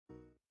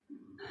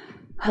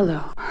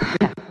Hello.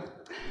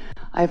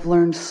 I've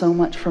learned so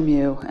much from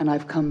you, and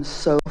I've come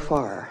so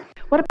far.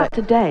 What about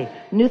today?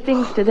 New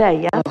things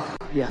today, yeah? Oh,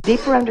 yes.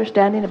 Deeper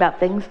understanding about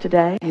things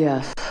today?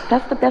 Yes.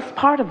 That's the best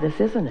part of this,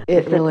 isn't it?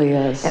 It really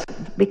is.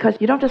 Because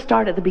you don't have to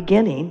start at the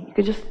beginning. You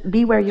can just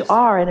be where you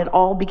are, and it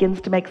all begins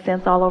to make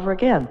sense all over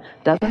again,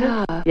 doesn't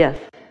it? Yes.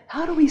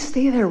 How do we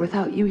stay there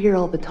without you here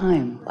all the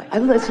time? Like, I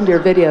listen to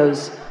your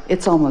videos,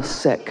 it's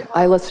almost sick.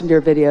 I listen to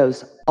your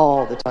videos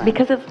all the time.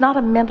 Because it's not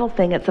a mental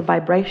thing, it's a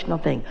vibrational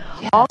thing.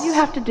 Yes. All you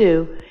have to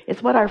do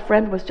is what our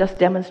friend was just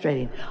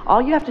demonstrating.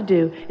 All you have to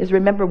do is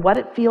remember what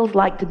it feels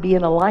like to be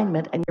in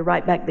alignment, and you're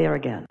right back there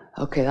again.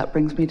 Okay, that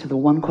brings me to the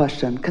one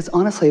question, because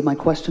honestly, my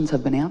questions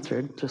have been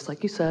answered. Just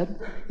like you said,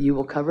 you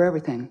will cover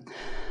everything.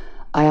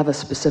 I have a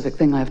specific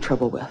thing I have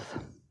trouble with.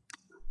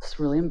 It's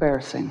really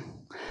embarrassing.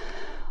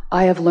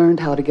 I have learned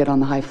how to get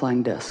on the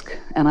high-flying disc,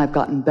 and I've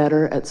gotten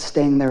better at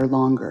staying there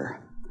longer.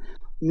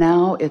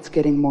 Now it's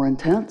getting more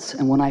intense,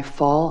 and when I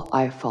fall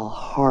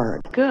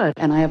hard. Good.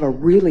 And I have a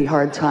really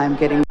hard time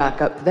getting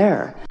back up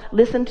there.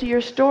 Listen to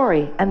your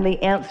story, and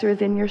the answer is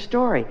in your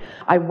story.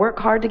 I work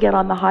hard to get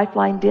on the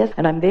high-flying disc,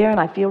 and I'm there, and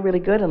I feel really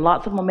good, and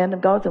lots of momentum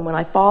goes, and when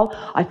I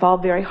fall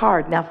very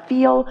hard. Now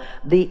feel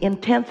the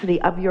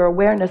intensity of your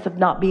awareness of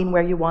not being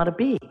where you want to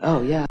be.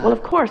 Oh, yeah. Well,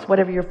 of course,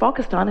 whatever you're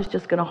focused on is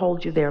just going to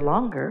hold you there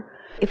longer.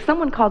 If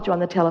someone called you on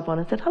the telephone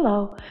and said,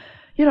 "Hello,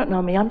 you don't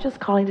know me, I'm just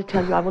calling to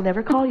tell you I will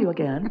never call you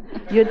again,"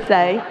 you'd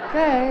say,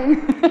 "Okay."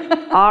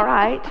 All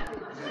right.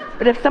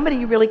 But if somebody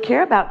you really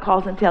care about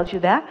calls and tells you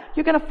that,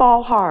 you're going to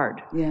fall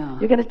hard. Yeah.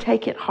 You're going to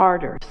take it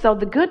harder. So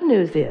the good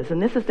news is,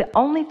 and this is the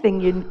only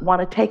thing you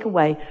want to take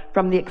away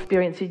from the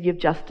experience that you've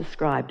just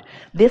described,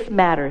 this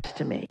matters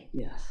to me.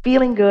 Yes.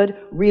 Feeling good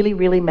really,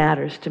 really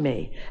matters to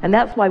me. And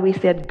that's why we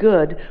said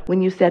good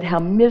when you said how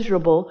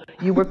miserable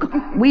you were.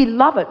 We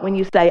love it when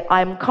you say,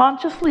 "I'm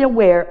consciously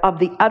aware of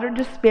the utter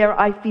despair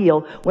I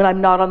feel when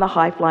I'm not on the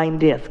high-flying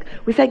disc."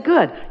 We say,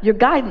 good, your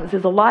guidance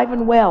is alive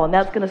and well, and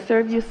that's going to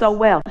serve you so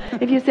well.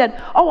 If you said,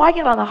 "Oh, I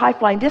get on the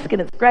high-flying disc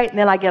and it's great, and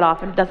then I get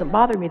off and it doesn't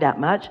bother me that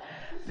much,"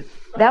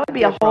 that would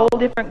be a whole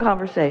different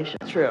conversation.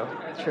 True.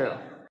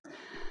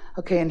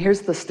 Okay, and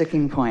here's the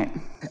sticking point.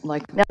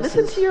 Now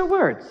listen to your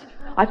words.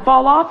 I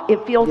fall off,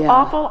 it feels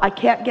awful, I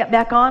can't get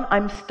back on,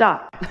 I'm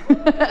stuck.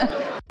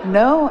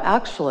 No,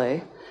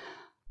 actually,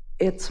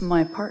 it's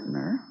my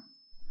partner.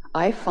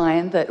 I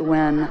find that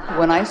when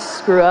I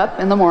screw up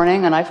in the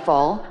morning and I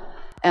fall,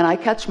 and I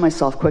catch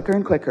myself quicker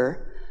and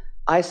quicker,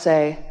 I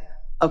say,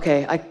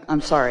 "Okay,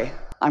 I'm sorry,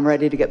 I'm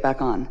ready to get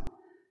back on."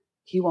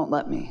 He won't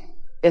let me.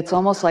 It's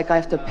almost like I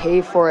have to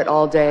pay for it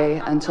all day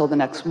until the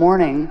next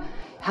morning.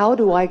 How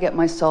do I get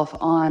myself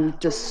on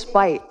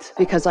despite,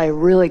 because I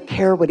really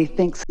care what he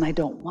thinks and I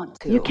don't want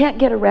to? You can't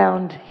get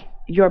around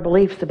your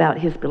beliefs about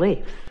his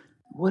beliefs.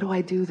 What do I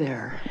do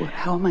there?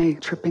 How am I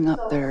tripping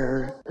up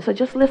there? So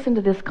just listen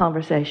to this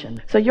conversation.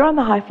 So you're on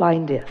the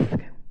high-flying disc,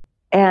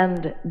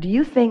 and do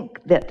you think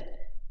that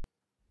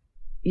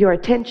your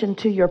attention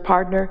to your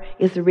partner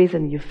is the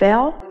reason you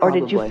fell? Or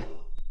Probably. Did you?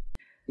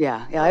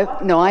 Yeah.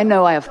 I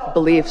know I have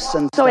beliefs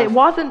and So stuff. it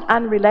wasn't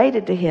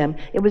unrelated to him.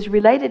 It was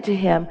related to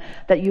him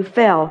that you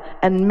fell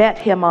and met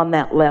him on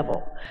that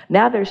level.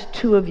 Now there's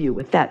two of you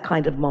with that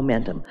kind of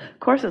momentum. Of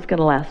course it's going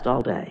to last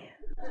all day.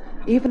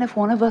 Even if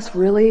one of us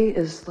really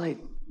is like...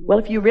 Well,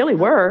 if you really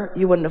were,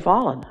 you wouldn't have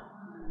fallen.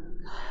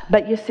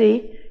 But you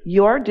see,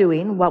 you're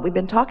doing what we've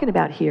been talking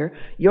about here.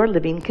 You're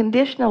living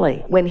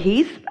conditionally. When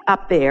he's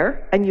up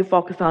there and you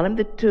focus on him,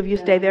 the two of you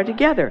stay there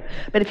together.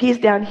 But if he's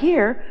down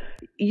here,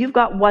 you've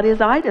got what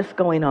is itis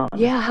going on.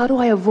 Yeah, how do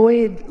I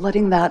avoid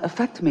letting that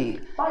affect me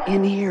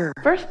in here?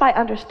 First, by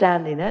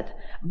understanding it,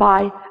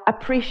 by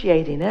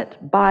appreciating it,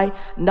 by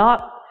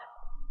not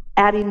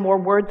adding more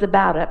words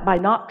about it, by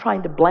not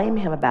trying to blame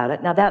him about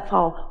it. Now that's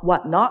all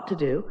what not to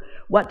do.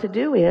 What to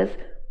do is,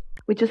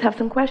 we just have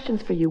some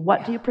questions for you.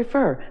 What do you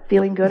prefer?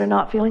 Feeling good or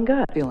not feeling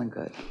good? Feeling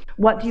good.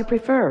 What do you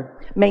prefer?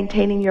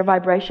 Maintaining your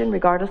vibration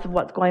regardless of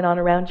what's going on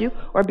around you,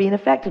 or being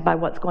affected by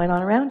what's going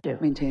on around you?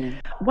 Maintaining.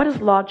 What is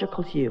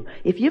logical to you?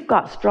 If you've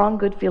got strong,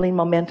 good feeling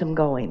momentum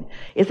going,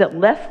 is it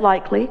less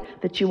likely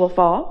that you will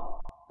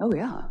fall? Oh,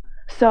 yeah.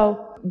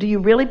 So do you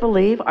really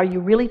believe, are you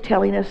really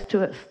telling us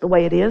the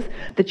way it is,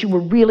 that you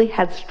really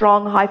had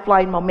strong,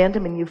 high-flying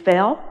momentum and you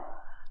fell?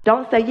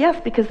 Don't say yes,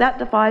 because that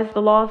defies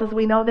the laws as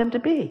we know them to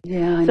be.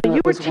 Yeah, I know. So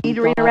you were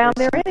teetering around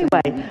there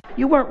anyway.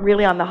 You weren't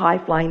really on the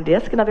high-flying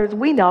disc. In other words,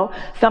 we know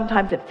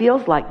sometimes it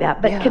feels like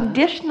that, but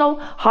conditional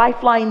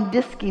high-flying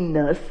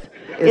diskiness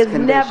is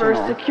never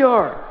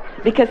secure.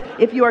 Because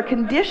if you are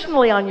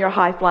conditionally on your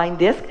high-flying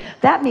disc,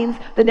 that means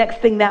the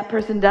next thing that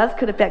person does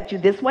could affect you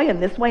this way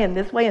and this way and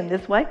this way and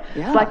this way.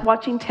 Yeah. It's like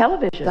watching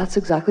television. That's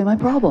exactly my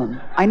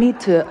problem. I need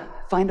to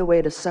find a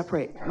way to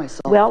separate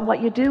myself. Well,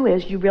 what you do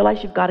is you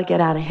realize you've got to get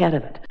out ahead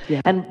of it.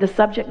 Yeah. And the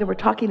subject that we're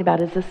talking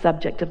about is the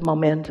subject of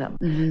momentum.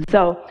 Mm-hmm.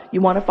 So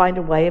you want to find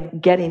a way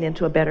of getting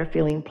into a better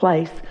feeling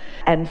place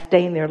and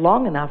staying there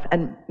long enough.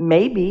 And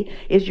maybe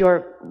is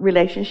your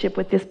relationship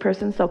with this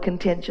person so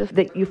contentious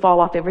that you fall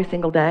off every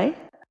single day?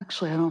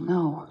 Actually, I don't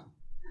know.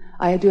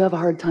 I do have a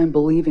hard time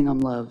believing I'm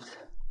loved.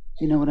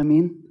 You know what I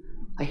mean?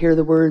 I hear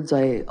the words,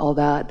 all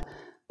that,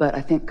 but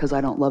I think because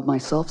I don't love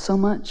myself so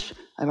much,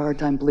 I have a hard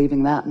time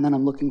believing that, and then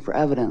I'm looking for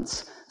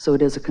evidence. So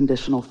it is a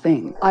conditional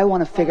thing. I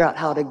want to figure out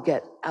how to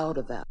get out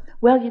of that.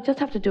 Well, you just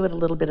have to do it a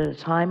little bit at a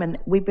time, and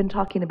we've been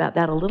talking about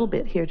that a little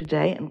bit here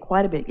today and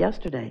quite a bit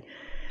yesterday,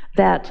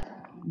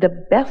 that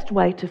the best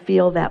way to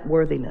feel that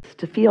worthiness,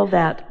 to feel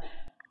that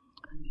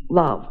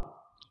love,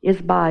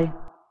 is by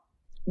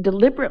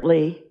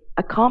deliberately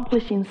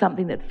accomplishing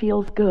something that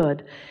feels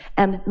good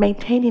and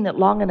maintaining it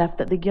long enough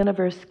that the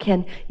universe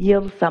can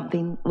yield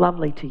something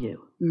lovely to you.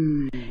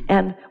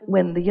 And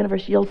when the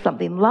universe yields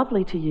something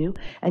lovely to you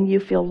and you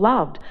feel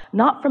loved,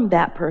 not from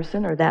that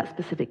person or that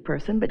specific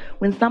person, but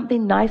when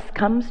something nice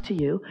comes to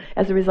you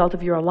as a result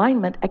of your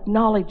alignment,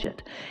 acknowledge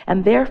it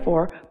and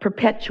therefore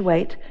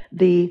perpetuate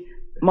the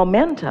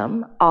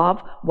momentum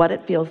of what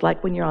it feels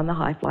like when you're on the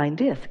high-flying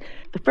disc.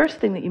 The first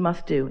thing that you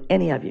must do,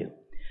 any of you,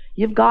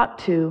 you've got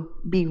to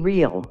be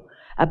real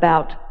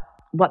about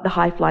what the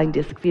high-flying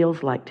disc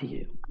feels like to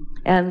you.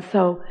 And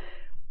so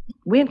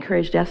we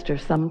encouraged Esther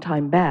some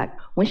time back,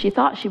 when she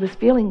thought she was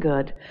feeling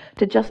good,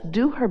 to just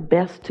do her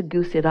best to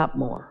goose it up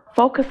more.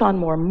 Focus on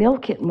more,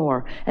 milk it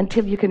more,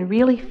 until you can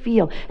really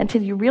feel,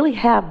 until you really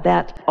have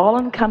that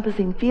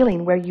all-encompassing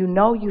feeling where you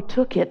know you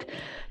took it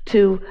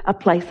to a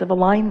place of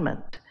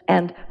alignment.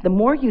 And the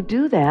more you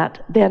do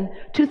that, then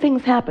two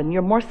things happen.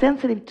 You're more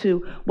sensitive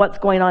to what's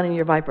going on in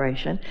your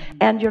vibration,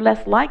 and you're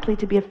less likely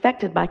to be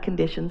affected by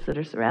conditions that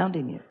are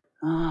surrounding you.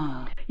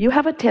 You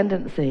have a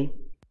tendency,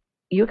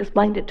 you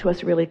explained it to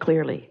us really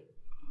clearly.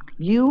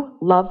 You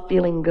love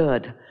feeling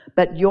good,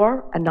 but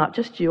and not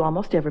just you,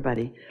 almost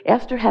everybody,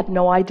 Esther had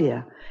no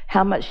idea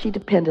how much she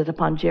depended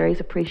upon Jerry's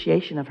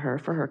appreciation of her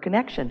for her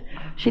connection.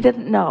 She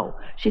didn't know.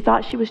 She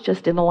thought she was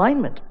just in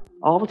alignment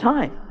all the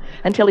time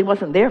until he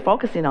wasn't there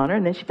focusing on her,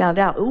 and then she found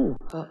out, ooh.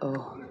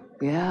 Uh-oh.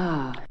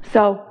 Yeah.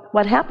 So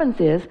what happens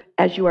is,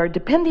 as you are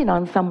depending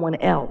on someone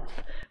else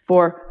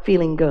for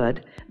feeling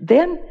good,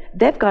 then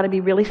they've got to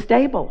be really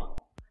stable.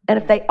 And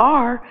if they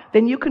are,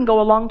 then you can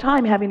go a long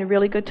time having a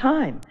really good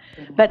time.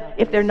 But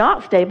if they're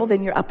not stable,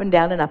 then you're up and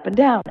down and up and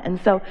down. And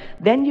so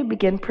then you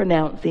begin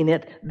pronouncing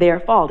it their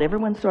fault.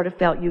 Everyone sort of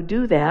felt you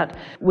do that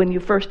when you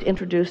first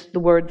introduced the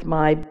words,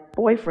 my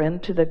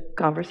boyfriend, to the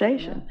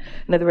conversation.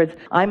 In other words,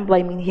 I'm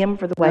blaming him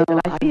for the way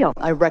that I feel.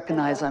 I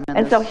recognize I'm in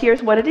And this. so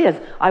here's what it is.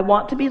 I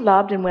want to be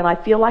loved, and when I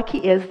feel like he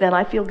is, then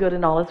I feel good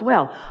and all is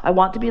well. I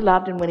want to be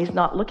loved, and when he's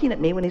not looking at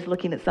me, when he's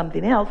looking at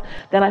something else,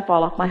 then I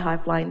fall off my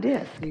high-flying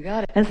disc. You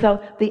got it. And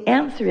so the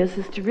answer is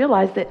to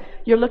realize that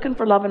you're looking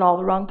for love in all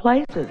the wrong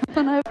places.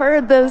 And I've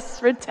heard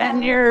this for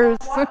 10 years.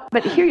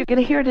 But here you're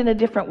going to hear it in a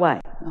different way.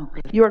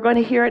 You are going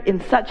to hear it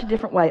in such a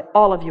different way.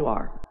 All of you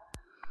are.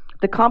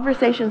 The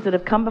conversations that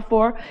have come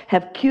before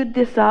have queued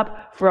this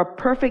up for a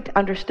perfect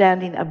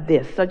understanding of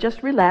this. So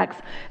just relax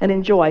and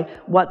enjoy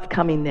what's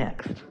coming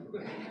next.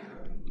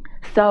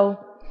 So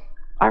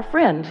our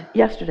friend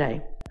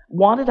yesterday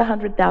wanted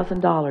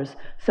 $100,000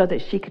 so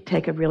that she could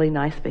take a really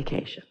nice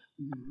vacation.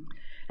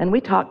 And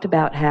we talked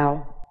about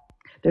how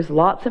there's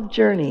lots of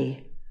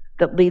journey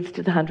that leads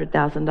to the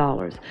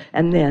 $100,000.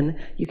 And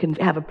then you can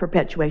have a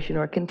perpetuation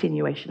or a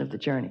continuation of the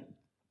journey.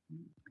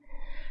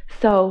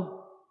 So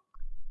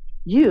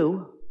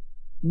you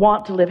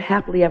want to live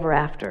happily ever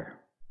after.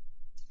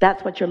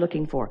 That's what you're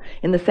looking for.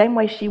 In the same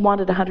way she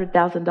wanted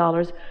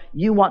 $100,000,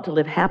 you want to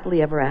live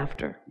happily ever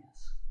after.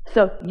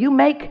 So you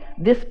make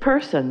this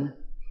person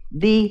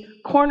the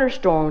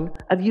cornerstone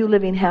of you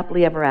living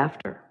happily ever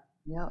after.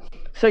 Yep.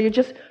 So you're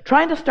just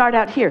trying to start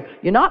out here.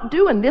 You're not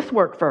doing this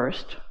work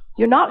first.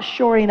 You're not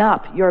shoring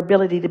up your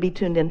ability to be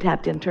tuned in,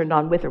 tapped in, turned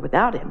on with or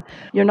without him.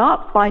 You're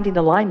not finding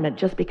alignment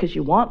just because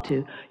you want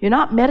to. You're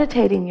not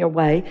meditating your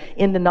way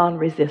into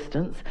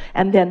non-resistance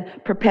and then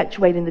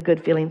perpetuating the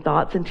good feeling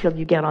thoughts until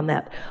you get on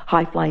that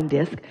high-flying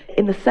disc.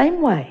 In the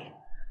same way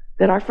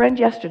that our friend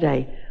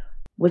yesterday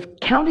was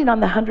counting on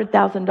the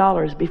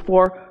 $100,000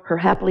 before her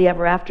happily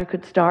ever after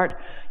could start,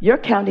 you're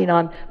counting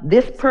on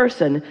this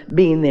person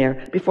being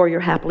there before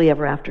your happily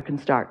ever after can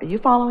start. Are you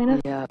following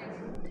us? Yeah.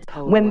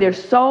 Totally. When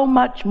there's so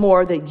much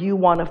more that you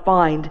want to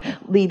find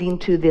leading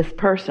to this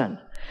person.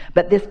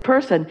 But this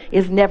person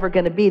is never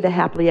going to be the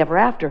happily ever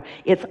after.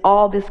 It's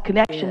all this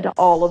connection to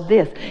all of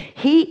this.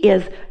 He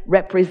is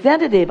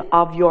representative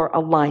of your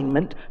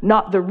alignment,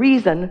 not the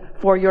reason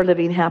for your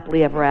living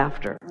happily ever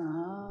after.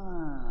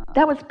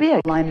 That was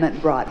big.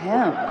 Alignment brought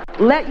him.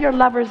 Let your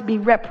lovers be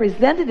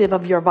representative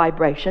of your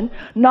vibration,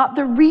 not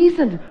the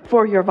reason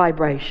for your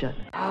vibration.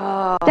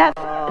 That's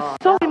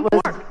so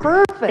important.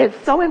 Perfect.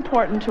 It's so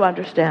important to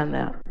understand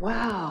that.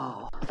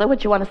 Wow. So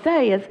what you want to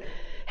say is,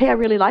 hey, I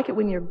really like it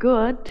when you're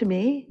good to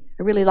me.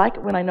 I really like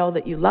it when I know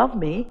that you love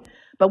me.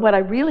 But what I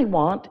really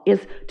want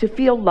is to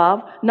feel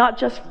love, not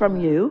just from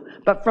you,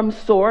 but from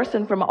source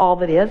and from all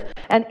that is.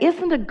 And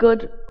isn't a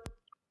good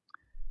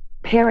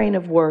pairing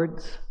of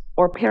words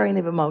or pairing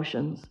of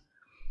emotions,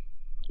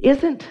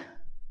 isn't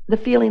the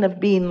feeling of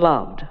being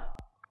loved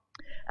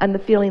and the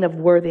feeling of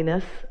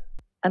worthiness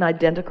an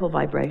identical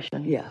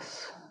vibration?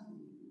 Yes.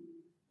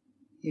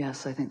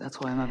 Yes, I think that's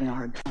why I'm having a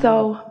hard time.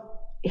 So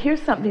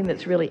Here's something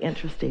that's really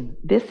interesting.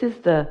 This is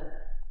the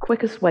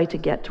quickest way to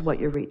get to what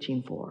you're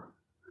reaching for.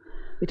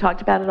 We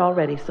talked about it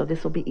already, so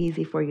this will be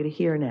easy for you to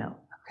hear now.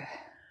 Okay.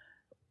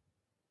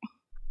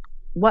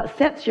 What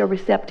sets your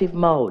receptive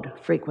mode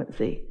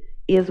frequency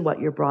is what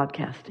you're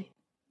broadcasting.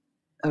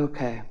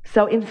 Okay.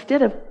 So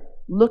instead of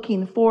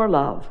looking for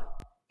love,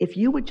 if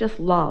you would just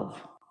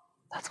love.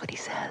 That's what he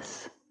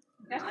says.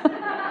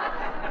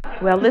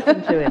 Well,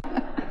 listen to him.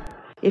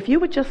 If you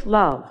would just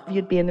love,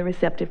 you'd be in the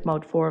receptive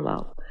mode for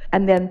love.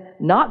 And then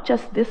not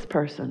just this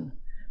person,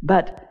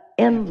 but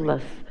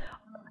endless.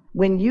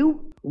 When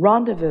you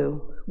rendezvous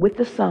with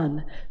the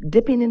sun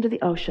dipping into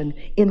the ocean,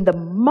 in the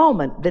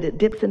moment that it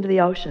dips into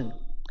the ocean,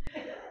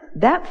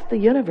 that's the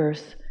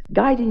universe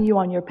guiding you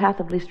on your path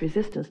of least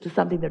resistance to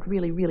something that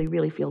really, really,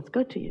 really feels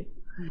good to you.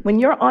 When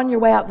you're on your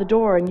way out the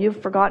door and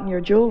you've forgotten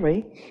your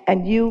jewelry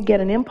and you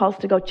get an impulse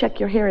to go check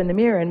your hair in the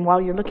mirror, and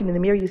while you're looking in the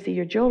mirror you see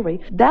your jewelry,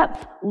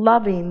 that's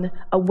loving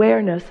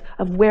awareness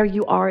of where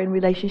you are in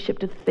relationship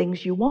to the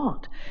things you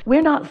want.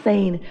 We're not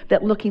saying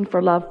that looking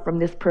for love from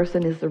this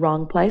person is the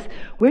wrong place.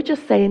 We're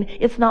just saying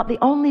it's not the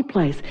only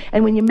place.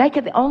 And when you make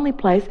it the only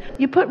place,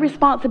 you put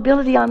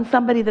responsibility on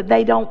somebody that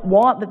they don't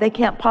want, that they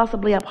can't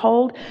possibly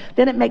uphold,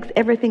 then it makes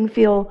everything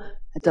feel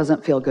it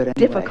doesn't feel good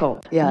anyway.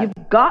 Difficult. Yeah.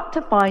 You've got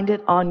to find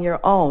it on your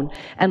own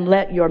and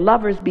let your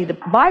lovers be the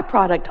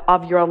byproduct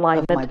of your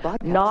alignment, Of my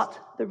broadcast.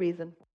 not the reason.